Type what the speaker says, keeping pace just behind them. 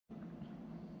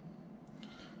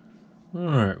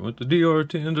Alright, with the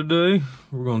DR10 today,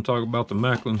 we're going to talk about the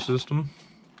Maclan system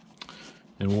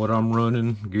and what I'm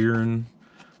running, gearing,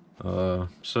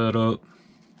 setup,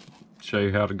 show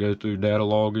you how to go through data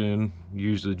login,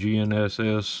 use the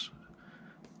GNSS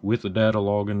with the data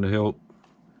login to help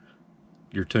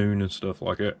your tune and stuff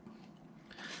like that.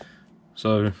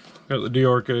 So, got the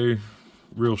DRK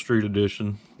Real Street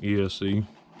Edition ESC.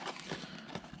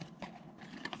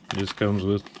 This comes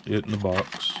with it in the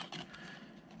box.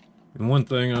 And one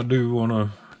thing I do want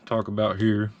to talk about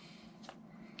here,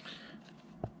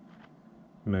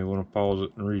 you may want to pause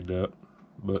it and read that,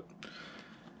 but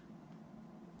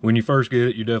when you first get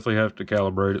it, you definitely have to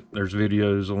calibrate it. There's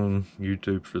videos on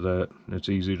YouTube for that. It's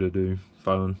easy to do,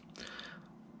 fine.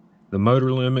 The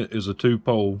motor limit is a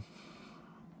 2-pole,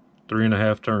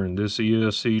 3.5 turn. This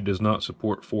ESC does not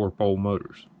support 4-pole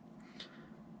motors.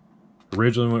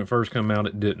 Originally when it first came out,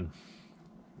 it didn't.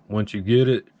 Once you get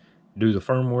it, do the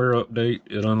firmware update,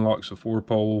 it unlocks a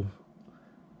 4-pole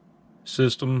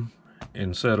system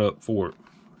and setup for it.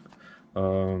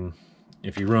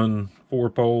 If you run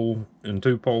 4-pole and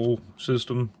 2-pole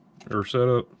system or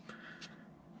setup,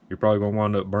 you're probably going to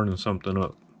wind up burning something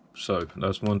up. So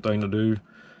that's one thing to do.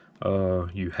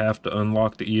 You have to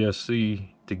unlock the ESC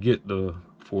to get the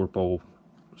 4-pole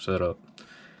setup.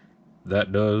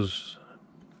 That does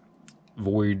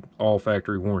void all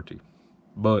factory warranty.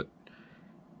 But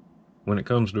when it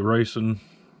comes to racing,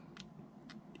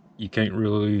 you can't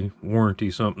really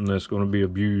warranty something that's going to be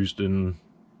abused and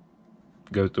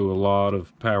go through a lot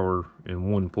of power in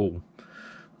one pull.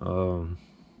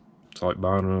 It's like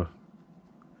buying a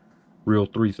real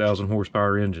 3,000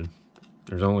 horsepower engine.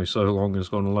 There's only so long it's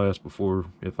going to last before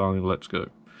it finally lets go.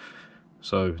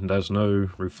 So that's no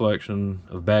reflection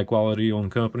of bad quality on the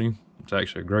company. It's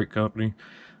actually a great company.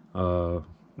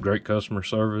 Great customer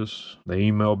service. They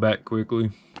email back quickly.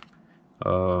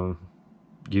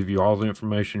 Give you all the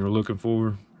information you're looking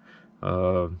for,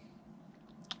 because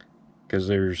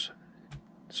there's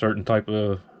certain type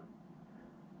of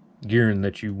gearing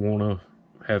that you want to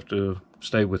have to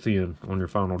stay within on your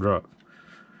final drive.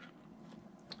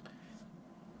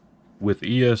 With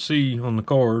ESC on the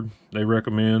card, they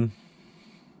recommend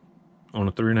on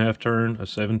a 3.5 turn a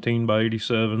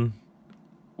 17/87,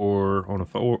 or on a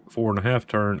 4.5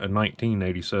 turn a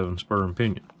 19/87 spur and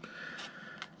pinion.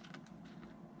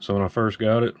 So when I first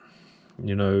got it,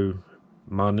 you know,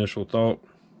 my initial thought,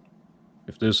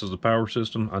 if this is the power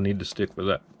system, I need to stick with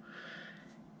that.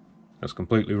 That's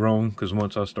completely wrong, because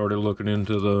once I started looking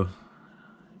into the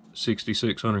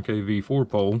 6600 kV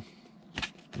 4-pole,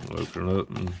 I'll open it up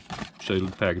and show you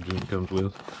the packaging it comes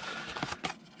with.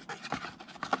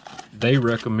 They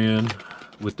recommend,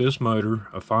 with this motor,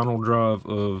 a final drive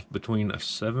of between a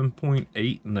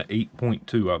 7.8 and an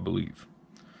 8.2, I believe.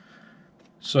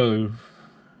 So,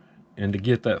 and to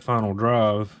get that final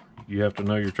drive, you have to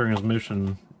know your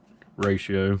transmission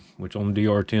ratio, which on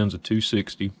DR10 is a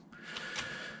 260.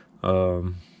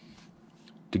 To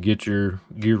get your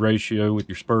gear ratio with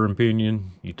your spur and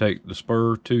pinion, you take the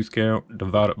spur tooth count,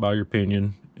 divide it by your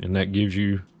pinion, and that gives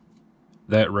you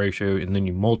that ratio, and then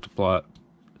you multiply it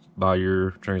by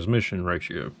your transmission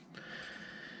ratio.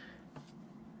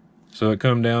 So it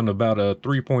come down to about a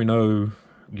 3.0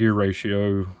 gear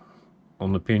ratio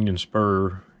on the pinion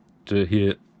spur to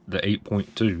hit the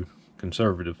 8.2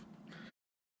 conservative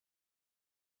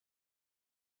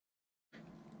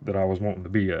that I was wanting to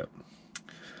be at.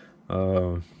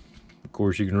 Of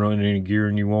course, you can run any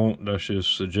gearing you want. That's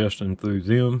just suggesting through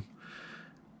them.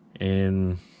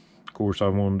 And of course, I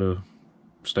wanted to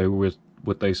stay with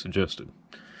what they suggested.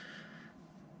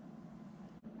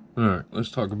 Alright, let's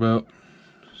talk about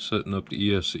setting up the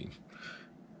ESC.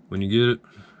 When you get it,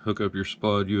 hook up your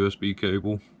supplied USB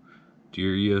cable to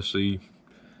your ESC.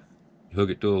 Hook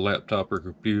it to a laptop or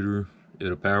computer.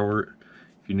 It'll power it.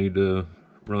 If you need to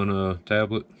run a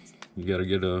tablet, you got to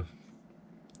get a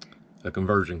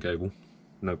conversion cable.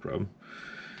 No problem.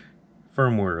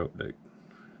 Firmware update.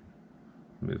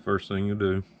 The first thing you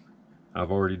do.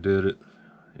 I've already did it,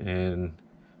 and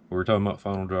we were talking about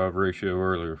final drive ratio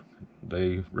earlier.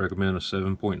 They recommend a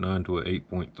 7.9 to a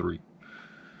 8.3.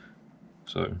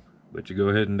 So, but you go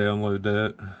ahead and download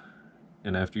that,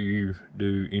 and after you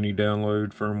do any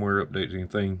download, firmware updates,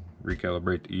 anything,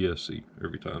 recalibrate the ESC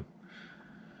every time.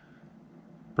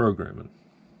 Programming.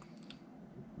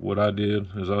 What I did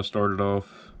is I started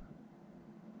off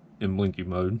in blinky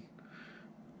mode,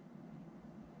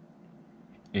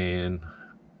 and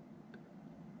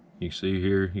you see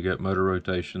here you got motor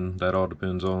rotation. That all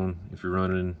depends on if you're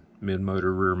running mid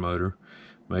motor, rear motor.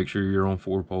 Make sure you're on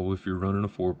 4-pole if you're running a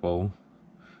 4-pole.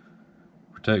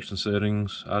 protection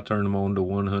settings, I turn them on to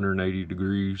 180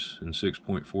 degrees and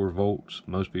 6.4 volts.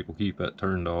 Most people keep that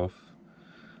turned off.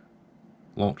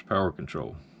 Launch power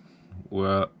control.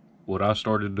 Well, what I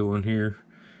started doing here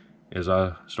is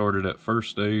I started at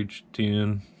first stage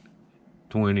 10,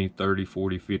 20, 30,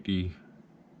 40, 50,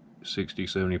 60,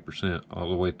 70% all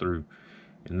the way through.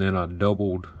 And then I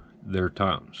doubled their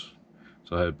times.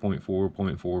 So I had 0.4,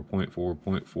 0.4, 0.4,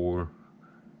 0.4,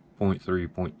 0.3,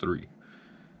 0.3.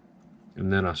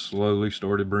 And then I slowly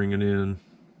started bringing in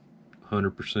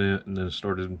 100% and then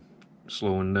started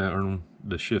slowing down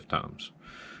the shift times,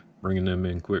 bringing them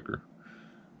in quicker.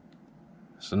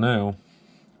 So now,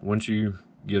 once you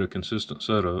get a consistent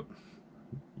setup,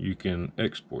 you can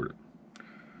export it.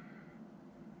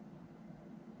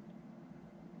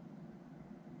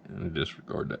 And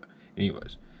disregard that.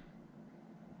 Anyways,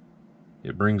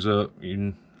 it brings up, you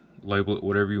can label it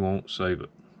whatever you want, save it.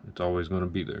 It's always going to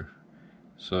be there.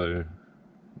 So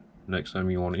next time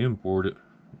you want to import it,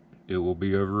 it will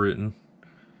be overwritten.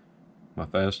 My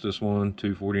fastest one,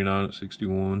 249 at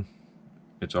 61.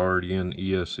 It's already in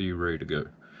ESC, ready to go.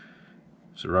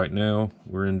 So right now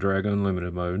we're in drag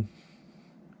unlimited mode.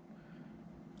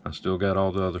 I still got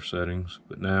all the other settings,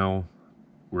 but now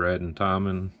we're adding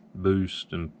timing,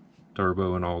 boost, and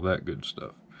turbo and all that good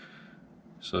stuff.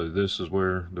 So this is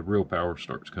where the real power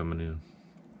starts coming in.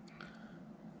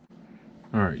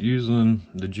 Alright, using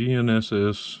the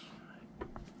GNSS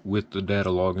with the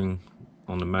data logging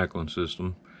on the Maclan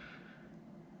system,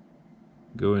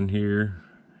 go in here.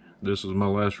 This is my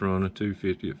last run at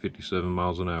 250 at 57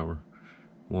 miles an hour,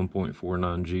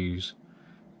 1.49 G's.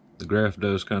 The graph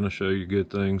does kind of show you good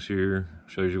things here,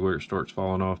 shows you where it starts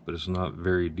falling off, but it's not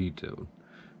very detailed.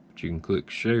 But you can click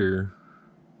share,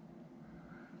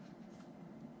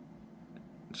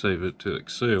 save it to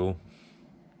Excel,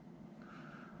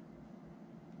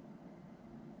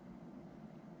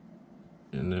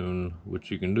 and then what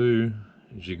you can do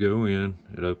is you go in,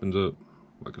 it opens up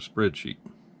like a spreadsheet.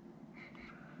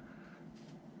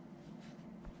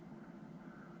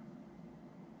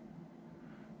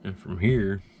 And from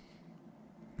here,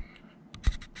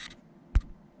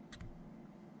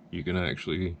 you can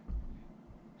actually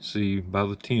see by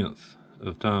the 10th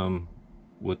of time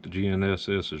what the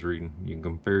GNSS is reading. You can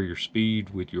compare your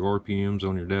speed with your RPMs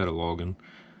on your data logging,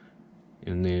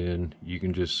 and then you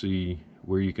can just see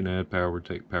where you can add power,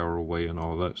 take power away, and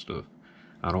all that stuff.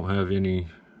 I don't have any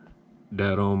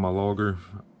data on my logger.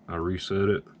 I reset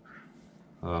it,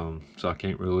 so I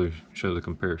can't really show the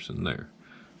comparison there.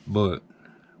 But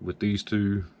with these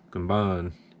two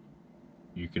combined,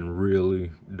 you can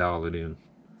really dial it in.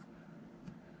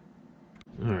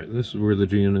 Alright, this is where the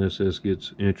GNSS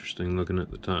gets interesting, looking at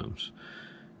the times.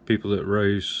 People that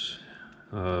race,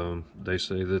 they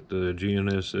say that the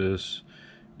GNSS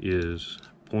is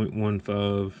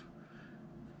 0.15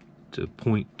 to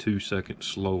 0.2 seconds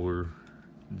slower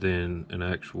than an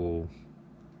actual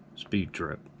speed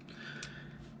trap.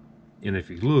 And if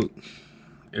you look,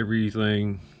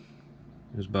 everything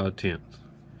is by a 10th.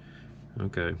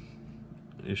 Okay,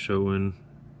 it's showing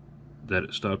that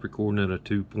it stopped recording at a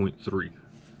 2.3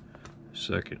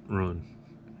 second run.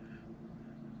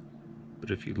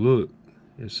 But if you look,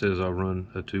 it says I run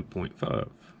a 2.5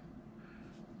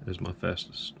 as my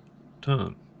fastest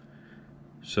time.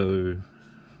 So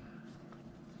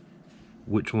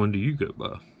which one do you go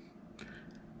by?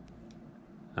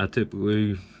 I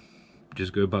typically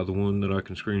just go by the one that I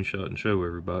can screenshot and show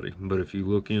everybody. But if you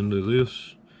look into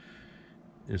this,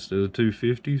 instead of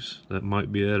 250s, that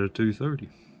might be at a 230.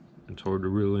 It's hard to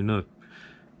really know.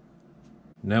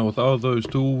 Now with all those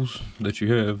tools that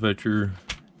you have at your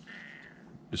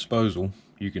disposal,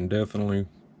 you can definitely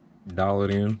dial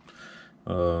it in.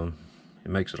 It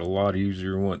makes it a lot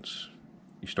easier once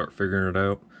you start figuring it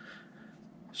out.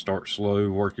 Start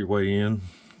slow, work your way in.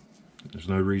 There's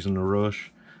no reason to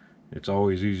rush. It's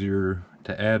always easier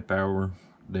to add power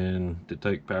than to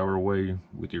take power away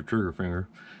with your trigger finger.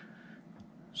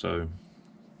 So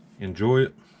enjoy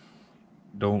it.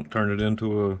 Don't turn it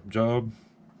into a job.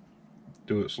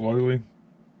 Do it slowly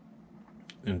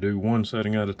and do one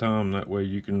setting at a time. That way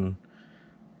you can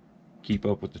keep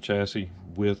up with the chassis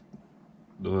with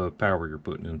the power you're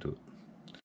putting into it.